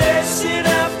 chasing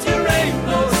after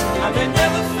rainbows I may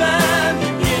never find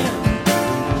again.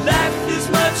 Life is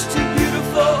much too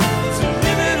beautiful to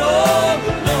live it all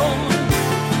alone.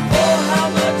 Oh, how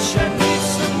much I need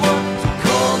someone to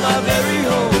call my very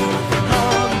own.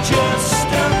 I'm just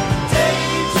a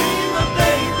daydreamer,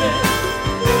 baby.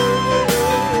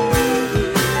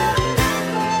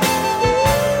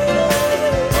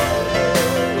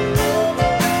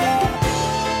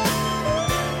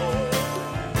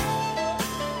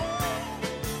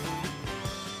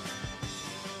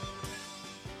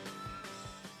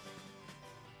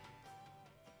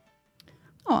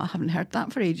 Oh, I haven't heard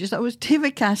that for ages. That was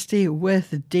David Cassidy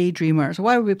with Daydreamer. So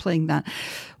why are we playing that?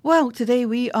 Well, today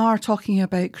we are talking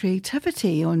about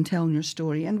creativity on Telling Your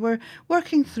Story, and we're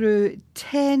working through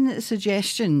 10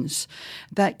 suggestions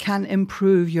that can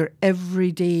improve your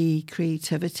everyday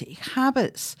creativity,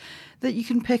 habits that you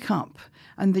can pick up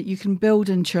and that you can build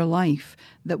into your life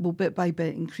that will bit by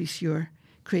bit increase your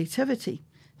creativity.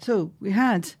 So we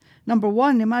had number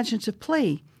 1, imaginative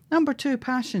play. Number 2,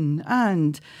 passion.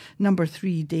 And number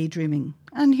 3, daydreaming.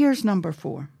 And here's number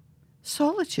 4,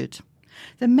 solitude.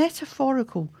 The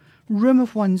metaphorical room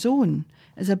of one's own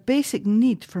is a basic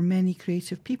need for many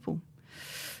creative people.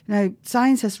 Now,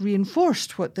 science has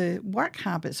reinforced what the work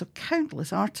habits of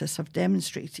countless artists have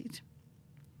demonstrated.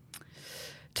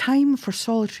 Time for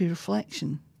solitary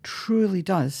reflection truly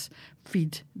does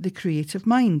feed the creative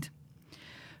mind.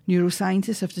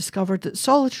 Neuroscientists have discovered that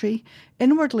solitary,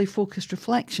 inwardly focused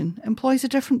reflection employs a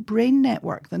different brain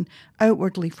network than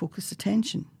outwardly focused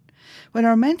attention. When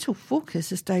our mental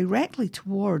focus is directly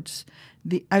towards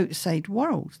the outside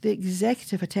world, the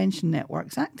executive attention network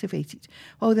is activated,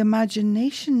 while the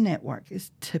imagination network is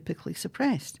typically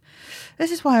suppressed.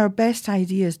 This is why our best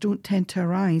ideas don't tend to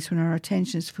arise when our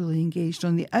attention is fully engaged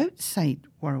on the outside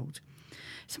world.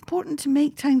 It's important to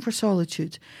make time for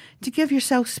solitude, to give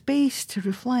yourself space to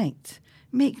reflect,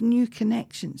 make new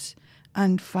connections,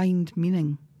 and find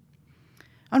meaning.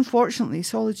 Unfortunately,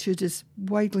 solitude is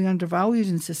widely undervalued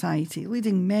in society,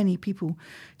 leading many people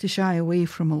to shy away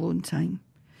from alone time.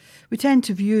 We tend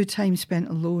to view time spent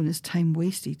alone as time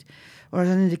wasted, or as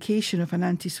an indication of an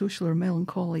antisocial or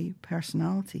melancholy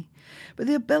personality. But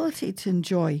the ability to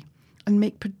enjoy and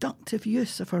make productive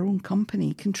use of our own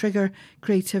company can trigger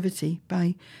creativity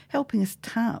by helping us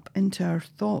tap into our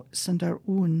thoughts and our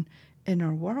own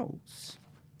inner worlds.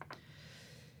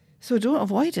 So don't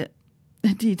avoid it.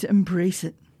 Indeed, embrace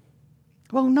it.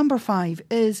 Well, number 5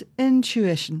 is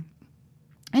intuition.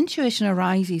 Intuition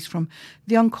arises from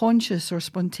the unconscious or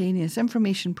spontaneous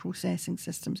information processing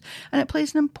systems, and it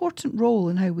plays an important role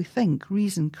in how we think,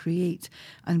 reason, create,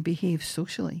 and behave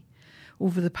socially.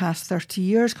 Over the past 30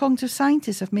 years, cognitive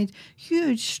scientists have made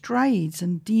huge strides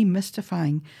in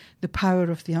demystifying the power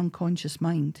of the unconscious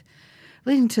mind,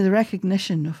 leading to the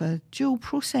recognition of a dual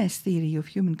process theory of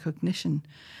human cognition,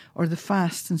 or the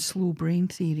fast and slow brain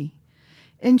theory.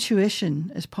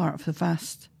 Intuition is part of the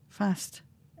fast,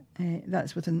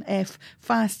 that's with an F,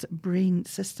 fast brain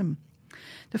system.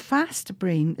 The fast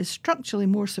brain is structurally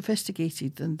more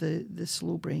sophisticated than the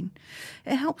slow brain.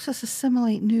 It helps us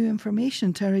assimilate new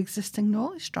information to our existing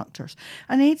knowledge structures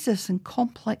and aids us in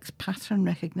complex pattern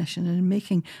recognition and in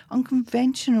making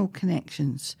unconventional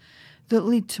connections that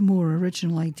lead to more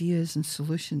original ideas and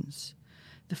solutions.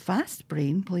 The fast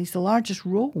brain plays the largest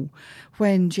role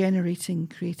when generating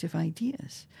creative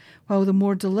ideas, while the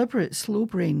more deliberate slow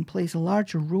brain plays a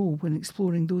larger role when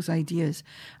exploring those ideas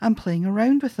and playing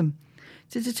around with them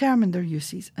to determine their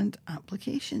uses and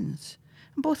applications.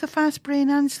 And both the fast brain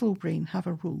and slow brain have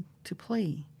a role to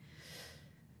play.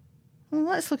 Well,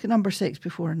 let's look at number 6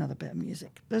 before another bit of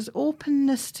music. There's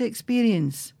openness to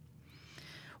experience.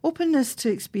 Openness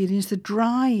to experience, the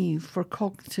drive for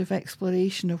cognitive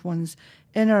exploration of one's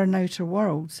inner and outer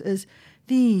worlds, is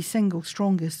the single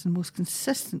strongest and most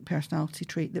consistent personality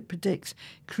trait that predicts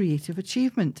creative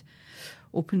achievement.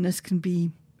 Openness can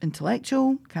be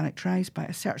intellectual, characterised by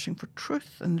a searching for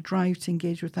truth and the drive to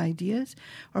engage with ideas,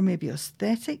 or maybe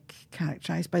aesthetic,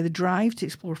 characterised by the drive to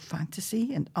explore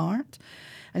fantasy and art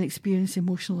and experience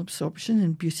emotional absorption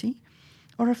and beauty,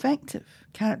 or affective,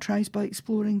 characterised by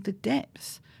exploring the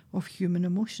depths of human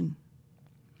emotion.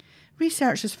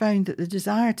 Research has found that the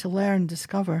desire to learn and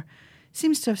discover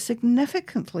seems to have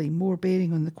significantly more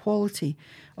bearing on the quality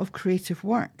of creative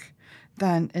work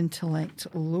than intellect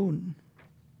alone.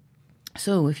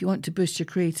 So, if you want to boost your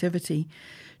creativity,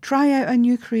 try out a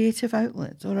new creative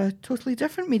outlet or a totally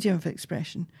different medium of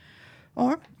expression,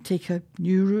 or take a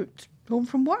new route home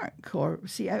from work, or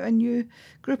seek out a new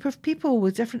group of people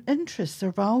with different interests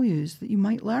or values that you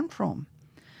might learn from.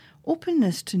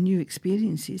 Openness to new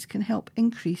experiences can help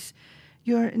increase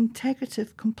your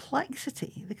integrative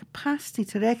complexity, the capacity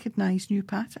to recognise new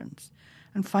patterns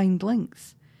and find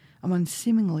links among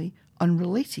seemingly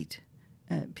unrelated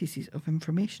pieces of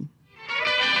information.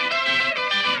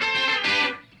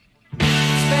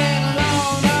 Spend a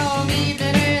long, long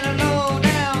evening in a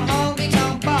low-down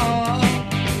honky-tonk bar.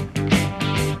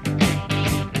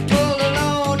 Pulled a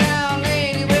low-down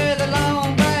lady with a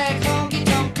long black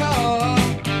honky-tonk car.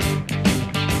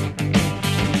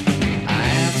 I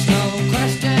asked no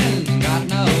questions, got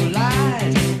no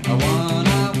lies. A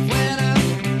one-off winner,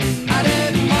 I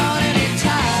didn't want any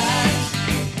ties,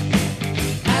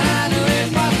 and I knew it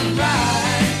wasn't right.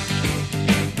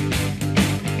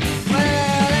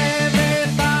 Well,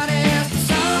 everybody has to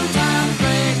sometimes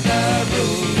break the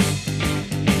rules.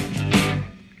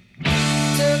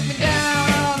 Took me down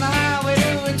on the highway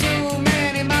doing too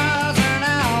many miles an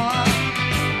hour.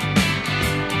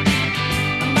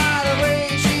 And by the way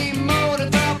she mowed, I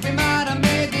thought we might have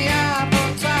made the Eiffel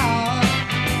Tower.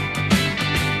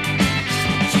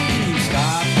 She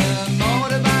stopped the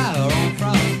motor by her own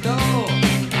front door.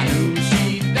 I knew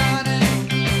she'd done it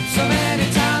so many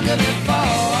times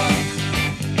before,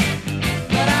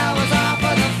 but I was off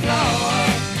of the floor.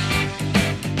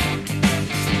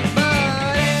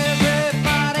 But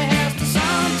everybody has to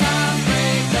sometimes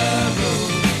break the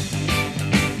rules.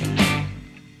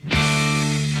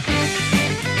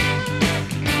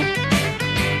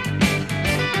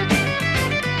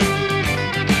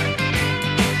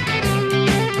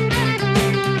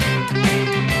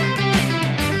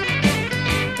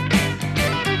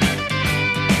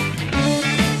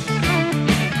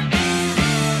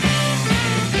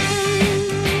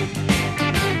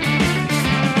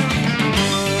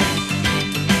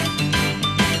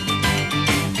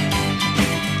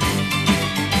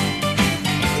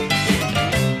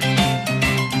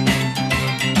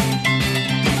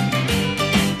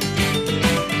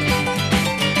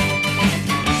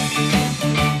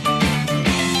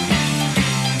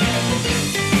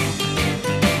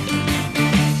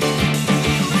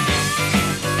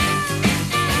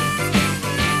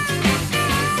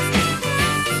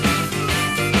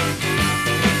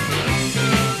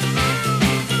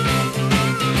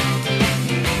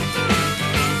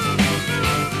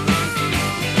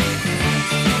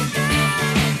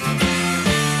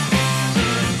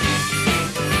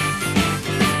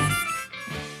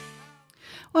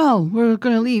 Well, we're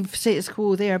going to leave status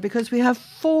quo there because we have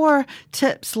 4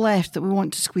 tips left that we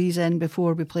want to squeeze in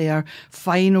before we play our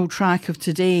final track of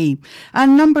today.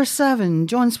 And number 7,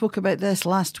 John spoke about this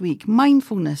last week,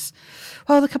 mindfulness.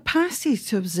 While the capacity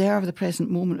to observe the present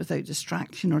moment without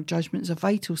distraction or judgment is a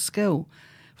vital skill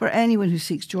for anyone who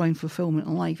seeks joy and fulfillment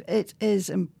in life, it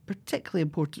is particularly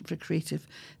important for creative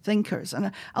thinkers.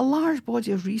 And a large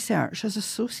body of research has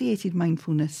associated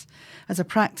mindfulness as a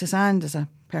practice and as a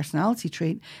personality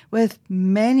trait with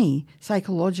many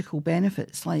psychological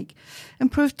benefits like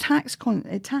improved task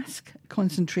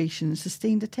concentration and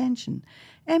sustained attention,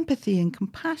 empathy and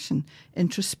compassion,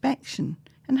 introspection,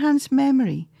 enhanced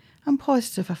memory, and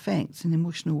positive effects in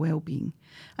emotional well-being.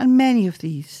 And many of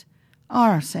these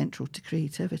are central to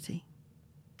creativity.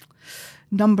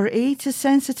 Number 8 is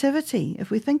sensitivity.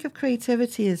 If we think of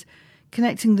creativity as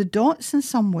connecting the dots in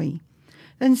some way,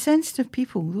 then sensitive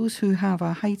people, those who have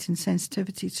a heightened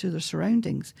sensitivity to their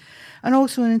surroundings, and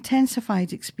also an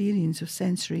intensified experience of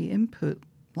sensory input,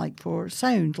 like for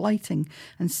sound, lighting,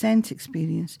 and scent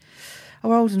experience, a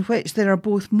world in which there are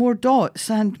both more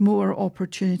dots and more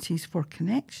opportunities for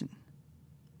connection.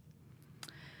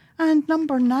 And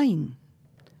number 9,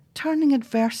 turning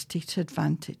adversity to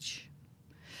advantage.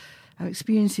 Our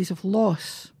experiences of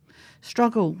loss,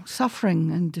 struggle, suffering,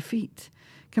 and defeat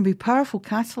can be powerful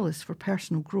catalysts for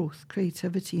personal growth,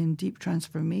 creativity, and deep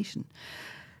transformation.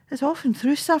 It's often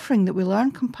through suffering that we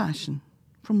learn compassion,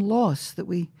 from loss that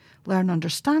we learn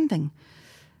understanding,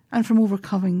 and from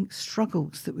overcoming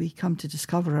struggles that we come to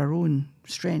discover our own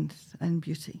strength and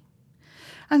beauty.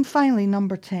 And finally,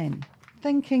 number 10,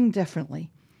 thinking differently.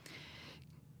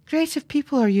 Creative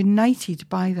people are united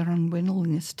by their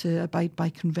unwillingness to abide by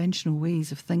conventional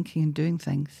ways of thinking and doing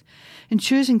things. In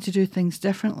choosing to do things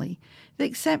differently, they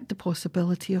accept the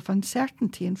possibility of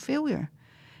uncertainty and failure.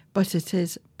 But it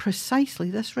is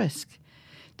precisely this risk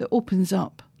that opens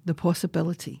up the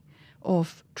possibility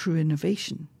of true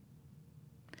innovation.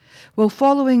 Will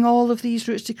following all of these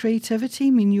routes to creativity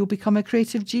mean you'll become a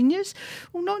creative genius?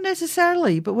 Well, not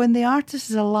necessarily, but when the artist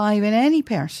is alive in any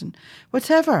person,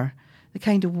 whatever the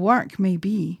kind of work may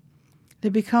be, they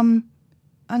become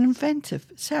an inventive,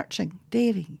 searching,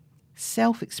 daring,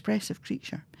 self-expressive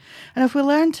creature. And if we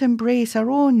learn to embrace our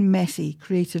own messy,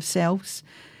 creative selves,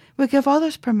 we give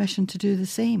others permission to do the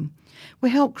same.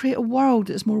 We help create a world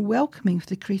that is more welcoming of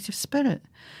the creative spirit,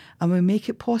 and we make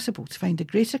it possible to find a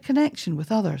greater connection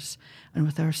with others and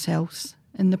with ourselves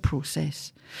in the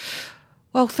process.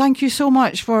 Well, thank you so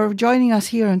much for joining us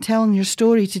here and telling your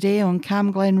story today on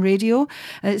Camglen Radio.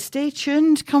 Stay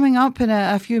tuned. Coming up in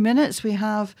a few minutes,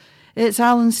 it's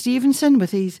Alan Stevenson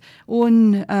with his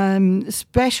own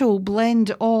special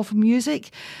blend of music.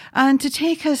 And to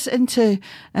take us into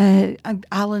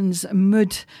Alan's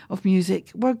mood of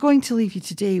music, we're going to leave you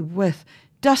today with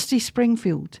Dusty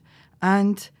Springfield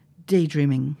and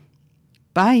Daydreaming.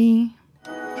 Bye.